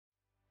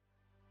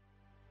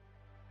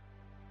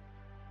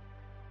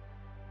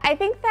I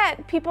think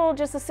that people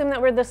just assume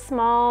that we're this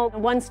small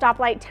one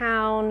stoplight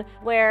town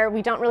where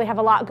we don't really have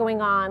a lot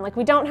going on. Like,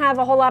 we don't have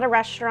a whole lot of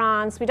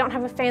restaurants, we don't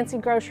have a fancy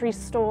grocery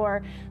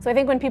store. So I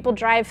think when people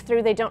drive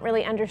through, they don't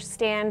really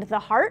understand the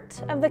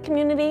heart of the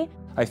community.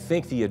 I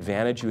think the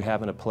advantage you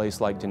have in a place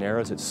like Denair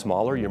is it's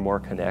smaller, you're more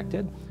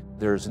connected.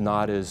 There's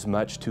not as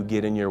much to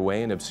get in your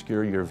way and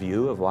obscure your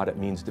view of what it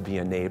means to be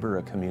a neighbor,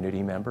 a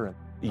community member.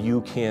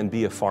 You can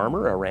be a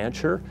farmer, a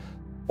rancher,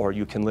 or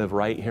you can live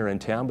right here in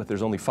town, but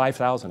there's only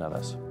 5,000 of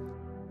us.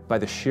 By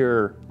the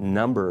sheer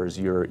numbers,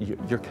 you're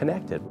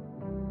connected.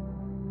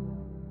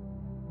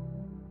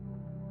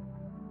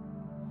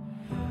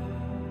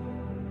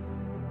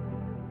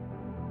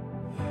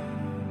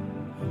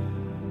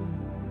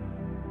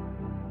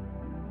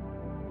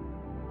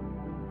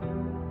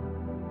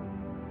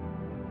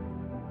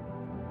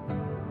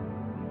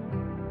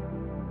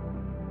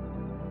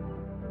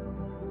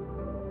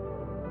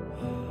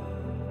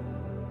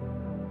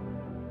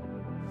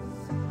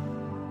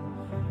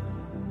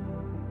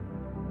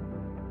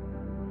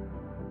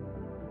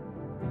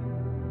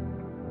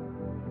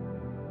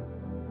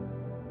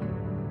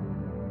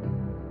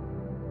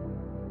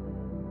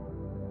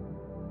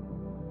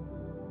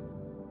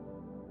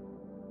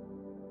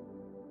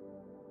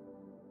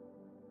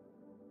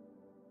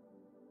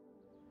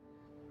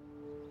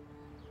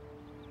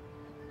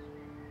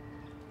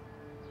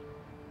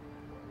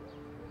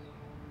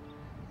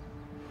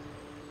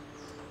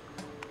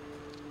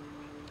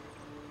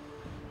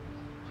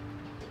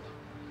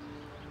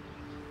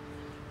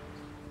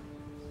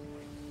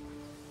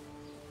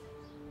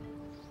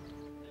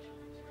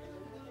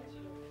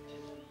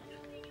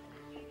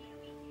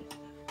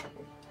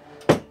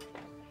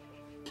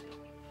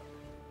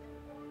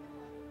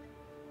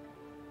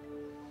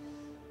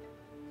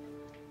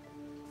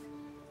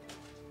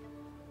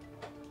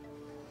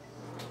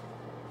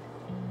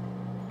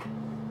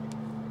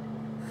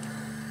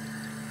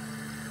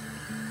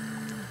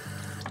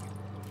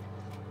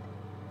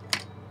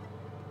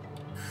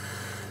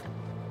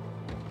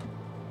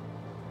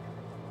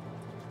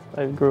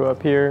 I grew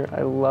up here.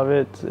 I love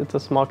it. It's a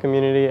small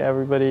community.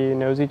 Everybody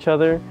knows each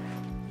other.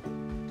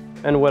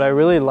 And what I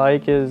really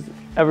like is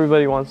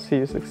everybody wants to see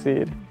you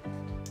succeed.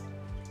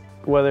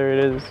 Whether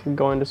it is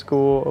going to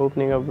school,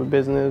 opening up a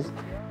business,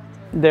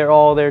 they're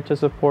all there to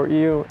support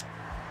you.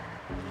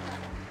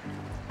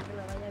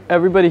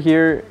 Everybody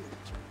here,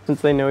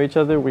 since they know each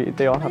other,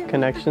 they all have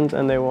connections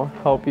and they will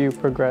help you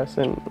progress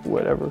in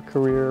whatever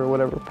career or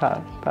whatever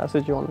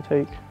passage you want to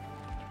take.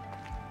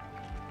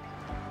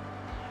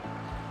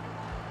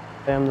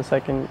 I am the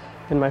second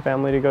in my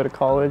family to go to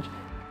college.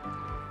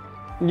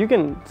 You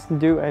can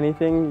do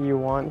anything you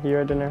want here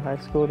at Denair High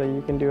School that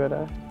you can do at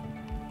a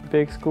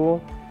big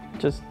school.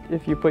 Just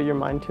if you put your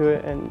mind to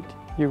it and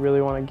you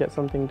really want to get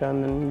something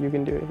done, then you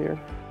can do it here.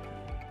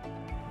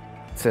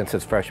 Since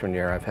his freshman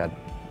year, I've had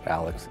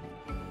Alex.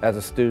 As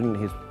a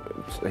student,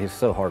 he's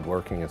so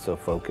hardworking and so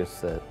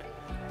focused that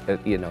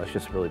it's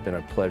just really been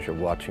a pleasure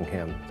watching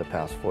him the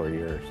past 4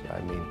 years.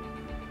 I mean,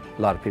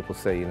 a lot of people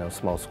say,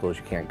 small schools,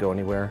 you can't go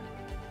anywhere.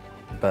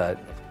 But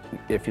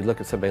if you look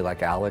at somebody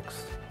like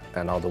Alex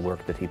and all the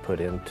work that he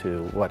put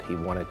into what he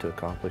wanted to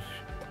accomplish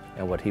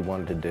and what he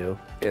wanted to do,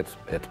 it's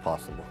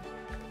possible.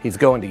 He's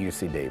going to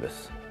UC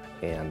Davis,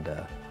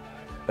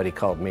 but he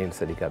called me and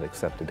said he got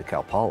accepted to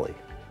Cal Poly.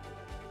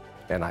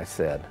 And I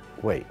said,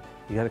 wait,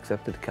 you got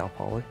accepted to Cal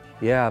Poly?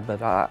 Yeah,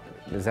 but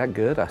is that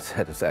good? I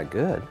said, is that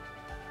good?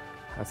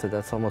 I said,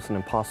 that's almost an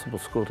impossible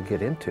school to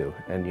get into.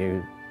 And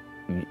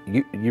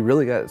you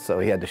really got it. So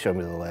he had to show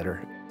me the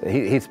letter.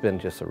 He's been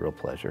just a real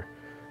pleasure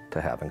to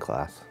have in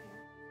class.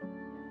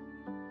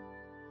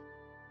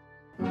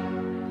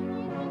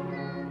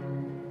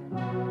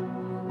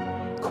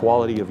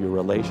 Quality of your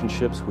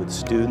relationships with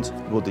students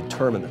will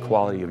determine the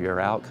quality of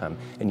your outcome,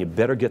 and you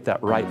better get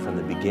that right from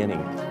the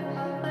beginning.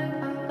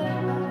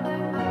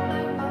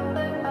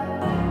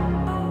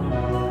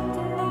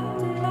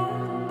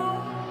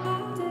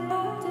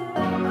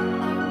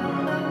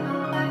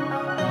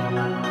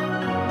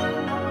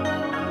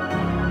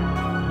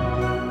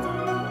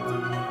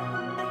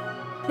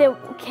 The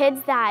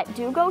kids that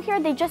do go here,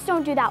 they just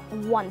don't do that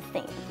one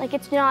thing. Like,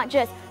 it's not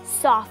just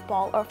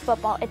softball or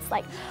football. It's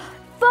like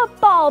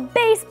football,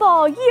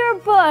 baseball,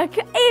 yearbook,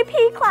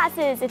 AP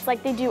classes. It's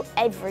like they do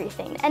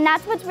everything. And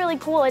that's what's really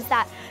cool, is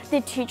that the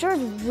teachers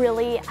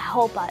really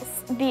help us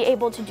be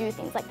able to do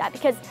things like that,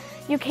 because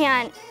you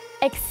can't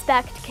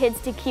expect kids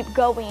to keep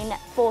going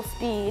full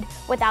speed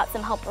without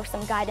some help or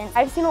some guidance.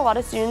 I've seen a lot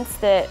of students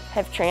that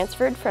have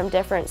transferred from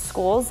different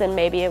schools, and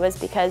maybe it was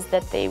because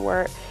that they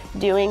weren't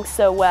doing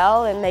so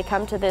well, and they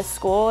come to this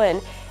school, and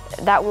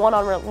that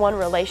one-on-one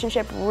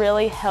relationship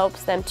really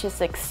helps them to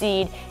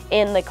succeed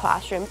in the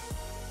classroom.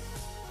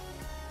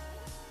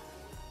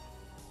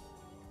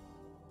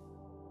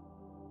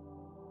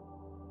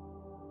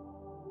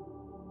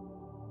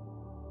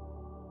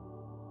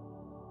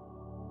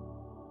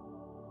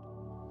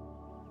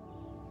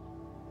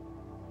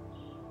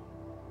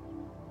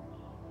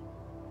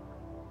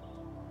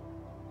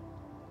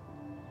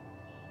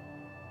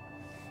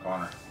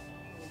 Connor,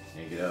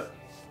 can you get up?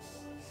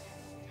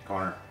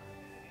 Connor,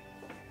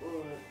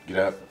 get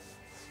up.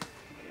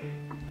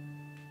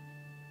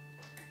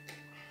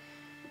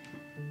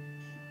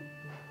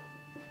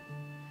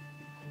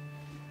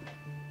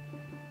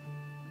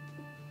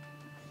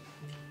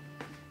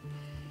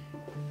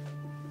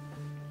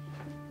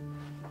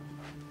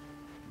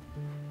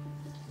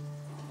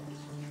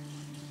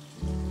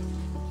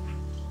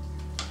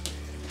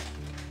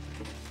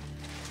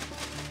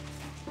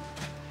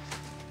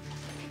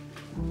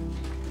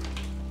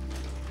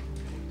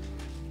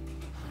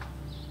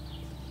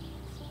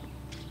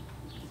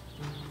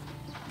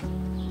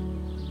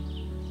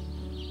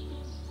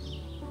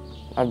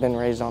 I've been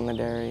raised on the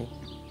dairy.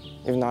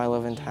 Even though I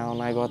live in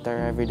town, I go out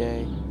there every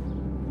day.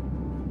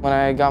 When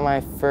I got my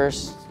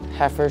first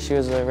heifer, she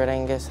was a Red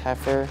Angus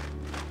heifer,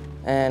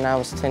 and I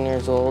was 10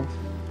 years old.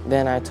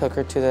 Then I took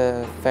her to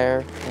the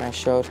fair, and I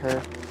showed her,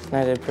 and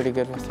I did pretty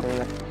good with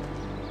her.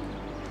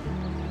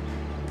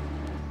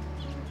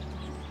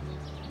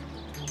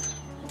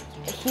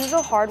 He's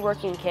a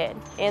hardworking kid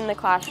in the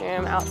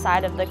classroom,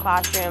 outside of the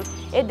classroom.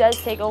 It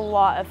does take a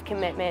lot of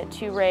commitment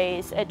to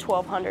raise a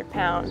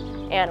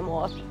 1,200-pound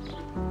animal.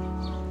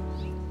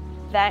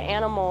 That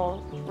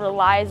animal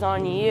relies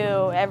on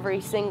you every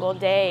single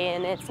day,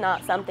 and it's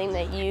not something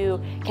that you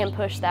can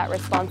push that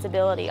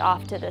responsibility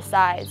off to the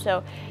side.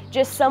 So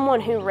just someone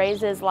who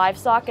raises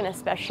livestock, and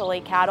especially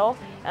cattle,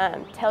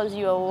 tells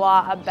you a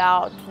lot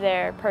about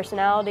their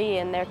personality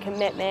and their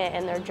commitment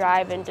and their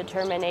drive and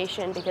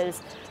determination,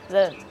 because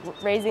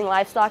raising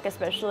livestock,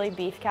 especially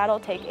beef cattle,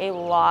 take a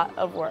lot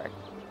of work.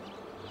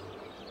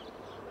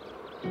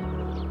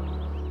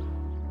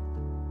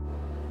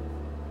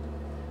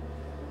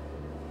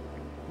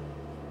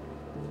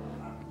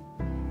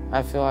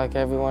 I feel like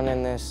everyone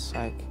in this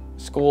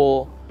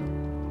school,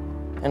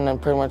 and then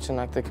pretty much in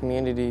the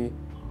community,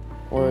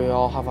 where we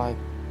all have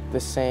the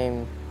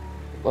same,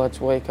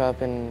 let's wake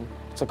up and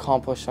let's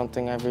accomplish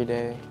something every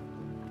day.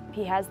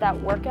 He has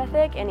that work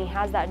ethic and he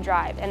has that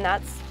drive, and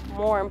that's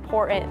more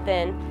important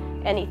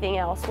than anything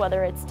else,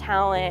 whether it's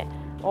talent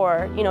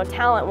or,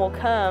 talent will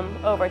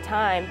come over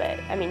time, but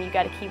I mean, you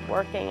got to keep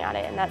working at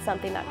it, and that's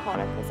something that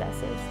Connor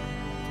possesses.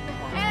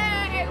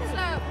 Hey, what's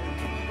up?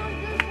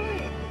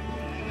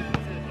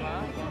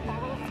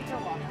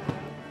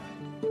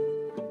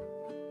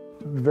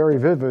 Very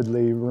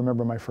vividly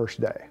remember my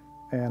first day,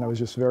 and I was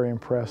just very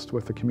impressed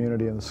with the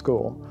community and the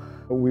school.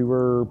 We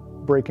were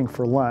breaking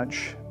for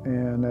lunch,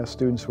 and as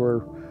students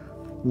were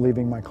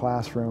leaving my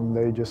classroom,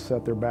 they just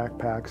set their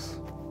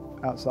backpacks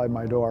outside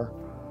my door,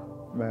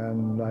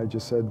 and I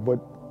just said, what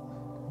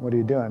are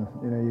you doing?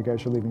 You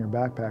guys are leaving your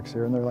backpacks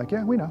here. And they're like,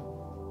 yeah, we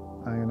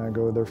know. And I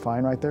go, they're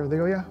fine right there? They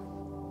go, yeah,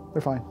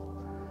 they're fine.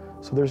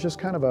 So there's just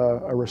kind of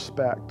a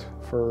respect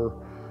for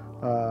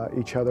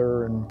each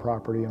other and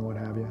property and what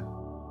have you.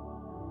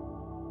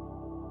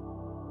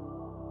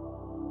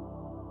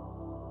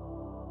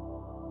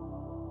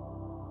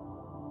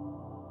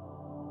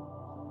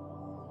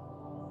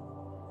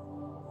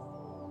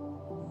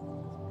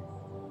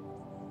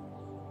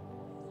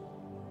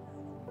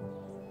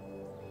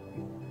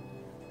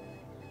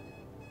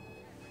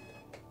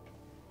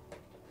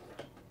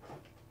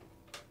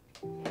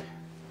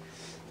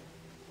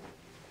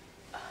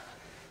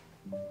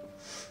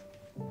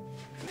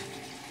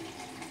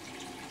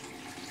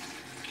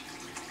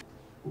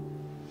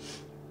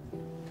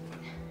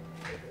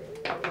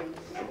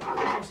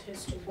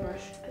 His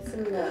toothbrush. It's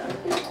in the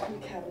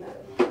cabinet.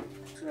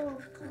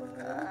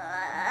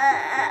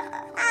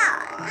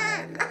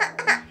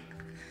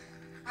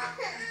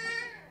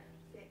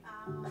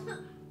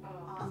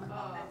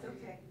 That's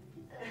okay.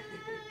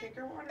 Take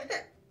your water.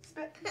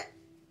 Spit.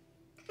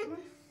 Come on.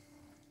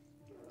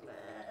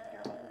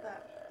 Here, hold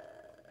that.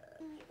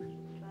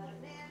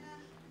 Banana.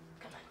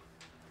 Come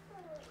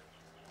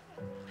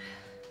on.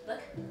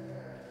 Look.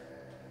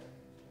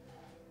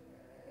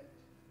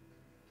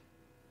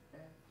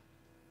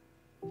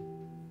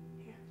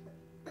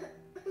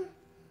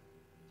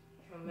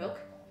 Milk?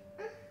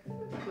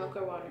 Milk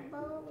or water?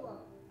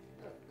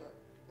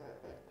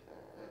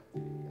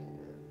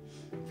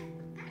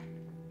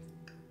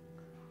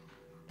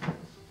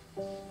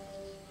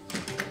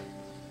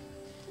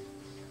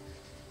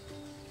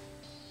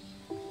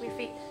 Your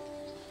feet.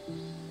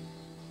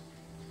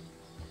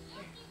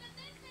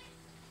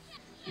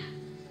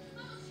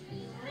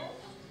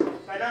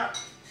 Lie down.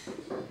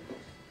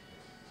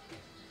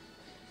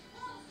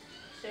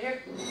 Stay here.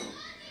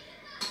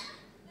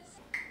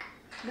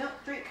 Milk,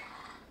 drink.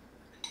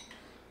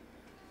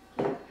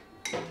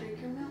 Drink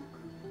your milk.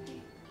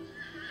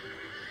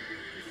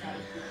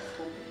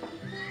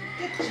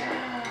 Good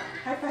job.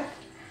 High five.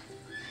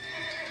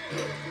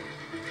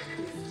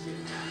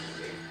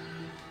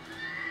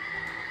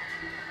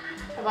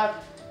 How about?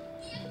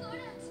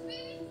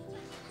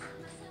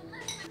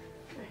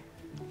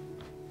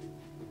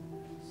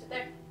 Sit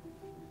there.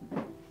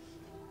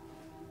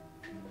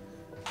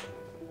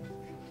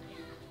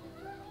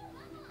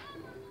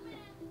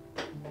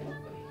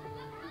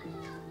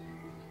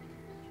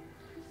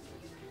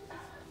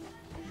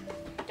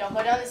 Don't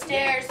go down the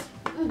stairs.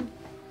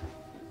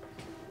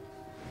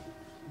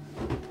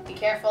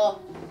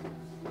 Careful.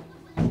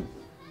 Are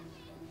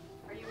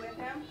you with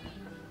him?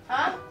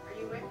 Huh? Are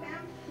you with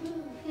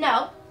him?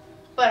 No,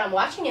 but I'm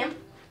watching him.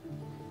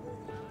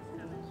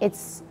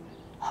 It's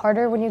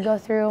harder when you go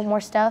through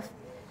more stuff,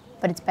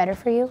 but it's better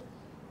for you.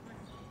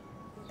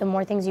 The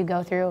more things you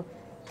go through,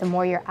 the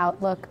more your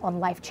outlook on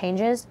life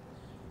changes.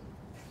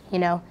 You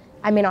know,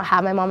 I may not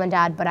have my mom and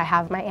dad, but I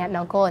have my aunt and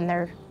uncle, and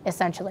they're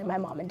essentially my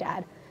mom and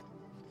dad.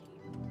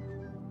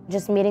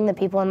 Just meeting the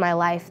people in my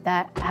life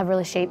that have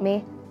really shaped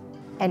me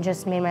and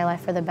just made my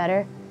life for the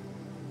better,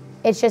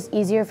 it's just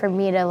easier for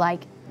me to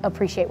like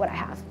appreciate what I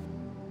have.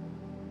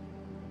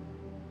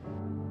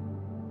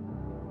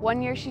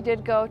 One year she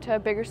did go to a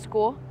bigger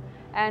school,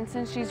 and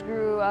since she's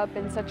grew up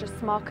in such a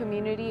small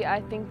community,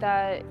 I think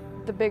that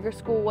the bigger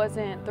school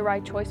wasn't the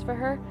right choice for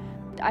her.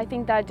 I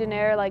think that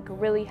Denair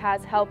really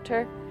has helped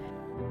her.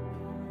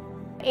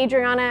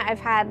 Adrianna, I've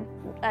had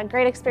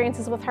great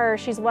experiences with her.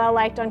 She's well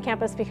liked on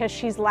campus because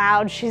she's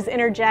loud, she's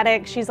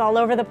energetic, she's all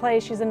over the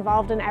place, she's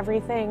involved in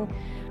everything.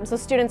 So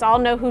students all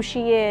know who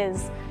she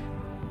is.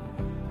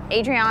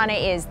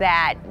 Adrianna is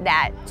that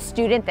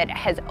student that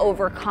has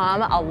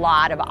overcome a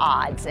lot of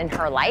odds in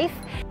her life.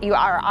 You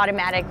are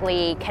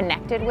automatically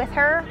connected with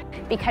her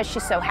because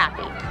she's so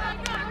happy.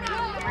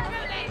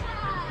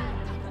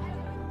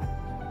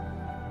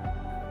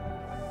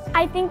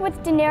 I think with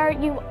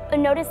Denair, you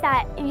notice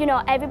that, you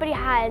know, everybody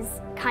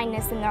has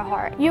kindness in their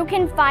heart. You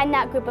can find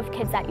that group of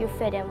kids that you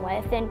fit in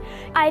with, and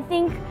I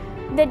think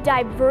the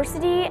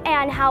diversity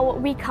and how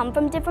we come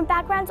from different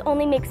backgrounds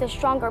only makes us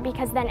stronger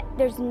because then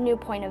there's new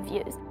point of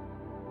views.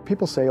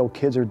 People say, oh,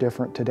 kids are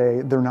different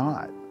today. They're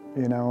not.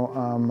 You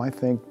know, I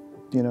think,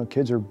 you know,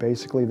 kids are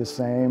basically the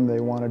same. They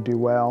want to do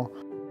well.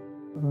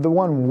 The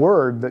one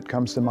word that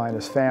comes to mind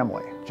is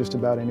family. Just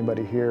about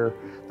anybody here,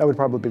 that would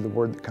probably be the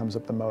word that comes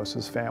up the most,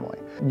 is family.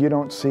 You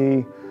don't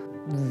see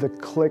the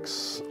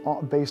cliques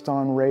based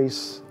on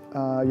race.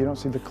 You don't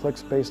see the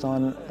cliques based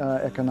on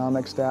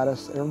economic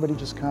status. Everybody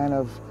just kind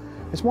of,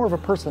 it's more of a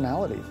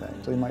personality thing.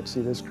 So you might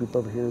see this group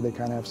over here, they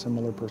kind of have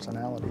similar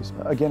personalities.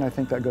 Again, I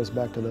think that goes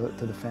back to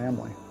the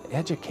family.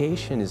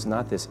 Education is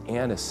not this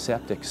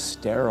antiseptic,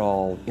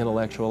 sterile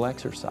intellectual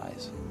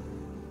exercise.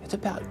 It's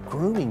about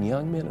grooming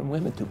young men and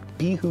women to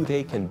be who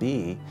they can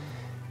be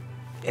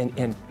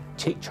and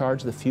take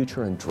charge of the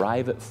future and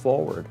drive it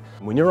forward.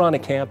 When you're on a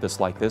campus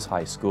like this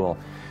high school,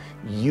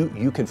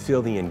 you can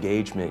feel the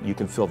engagement, you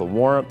can feel the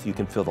warmth, you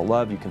can feel the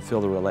love, you can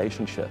feel the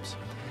relationships.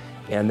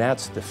 And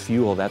that's the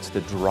fuel, that's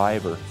the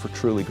driver for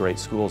truly great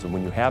schools. And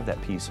when you have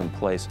that piece in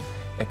place,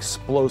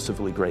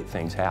 explosively great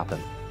things happen.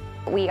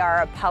 We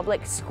are a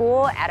public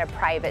school at a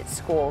private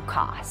school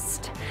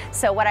cost.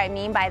 So what I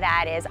mean by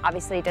that is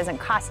obviously it doesn't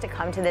cost to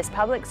come to this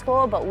public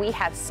school, but we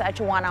have such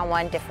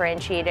one-on-one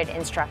differentiated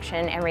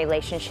instruction and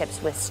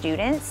relationships with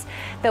students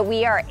that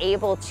we are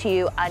able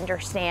to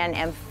understand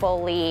and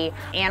fully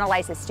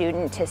analyze a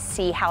student to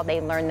see how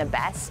they learn the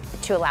best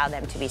to allow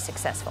them to be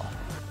successful.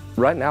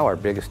 Right now our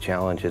biggest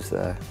challenge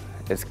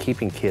is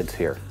keeping kids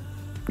here.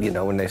 You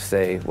know, when they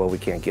say, well, we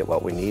can't get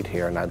what we need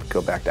here, and I'd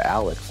go back to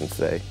Alex and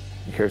say,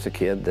 here's a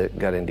kid that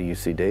got into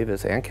UC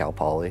Davis and Cal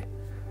Poly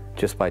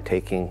just by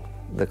taking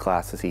the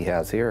classes he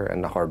has here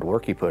and the hard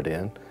work he put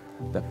in.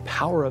 The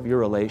power of your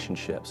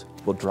relationships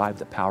will drive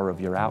the power of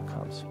your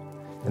outcomes.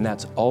 And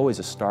that's always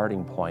a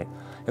starting point.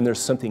 And there's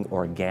something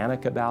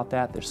organic about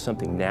that, there's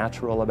something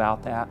natural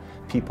about that.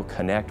 People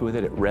connect with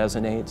it, it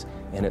resonates,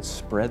 and it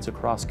spreads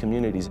across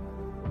communities.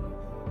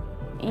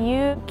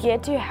 You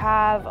get to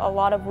have a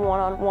lot of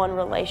one-on-one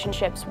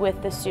relationships with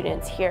the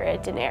students here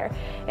at Denair.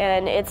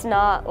 And it's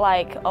not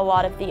like a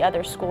lot of the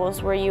other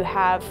schools where you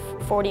have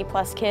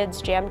 40+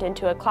 kids jammed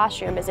into a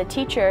classroom. As a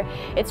teacher,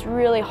 it's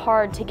really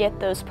hard to get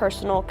those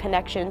personal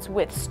connections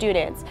with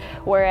students.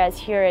 Whereas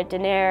here at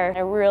Denair,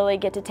 I really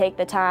get to take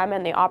the time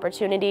and the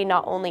opportunity,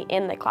 not only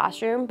in the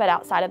classroom, but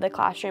outside of the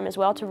classroom as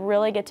well, to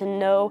really get to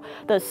know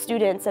those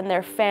students and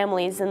their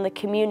families and the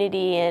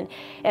community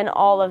and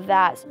all of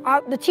that.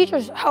 The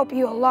teachers help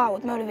you a lot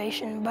with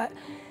motivation, but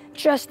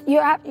just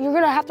you're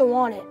gonna have to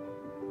want it,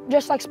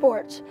 just like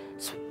sports.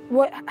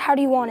 How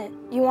do you want it?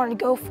 You want to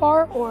go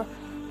far or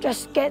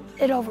just get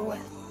it over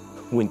with?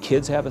 When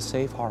kids have a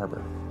safe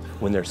harbor,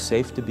 when they're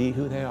safe to be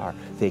who they are,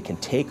 they can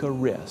take a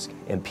risk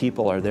and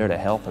people are there to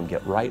help them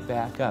get right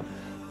back up.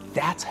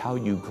 That's how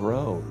you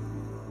grow.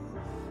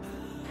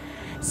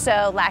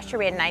 So last year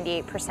we had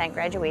 98%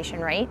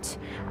 graduation rate.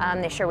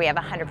 This year we have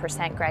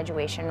 100%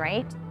 graduation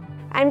rate.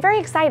 I'm very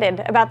excited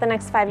about the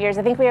next 5 years.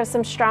 I think we have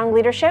some strong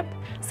leadership,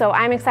 so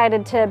I'm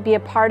excited to be a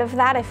part of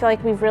that. I feel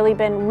like we've really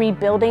been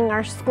rebuilding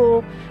our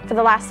school for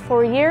the last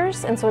 4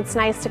 years, and so it's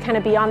nice to kind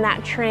of be on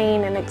that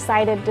train and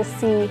excited to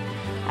see,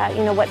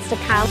 you know, what's to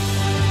come.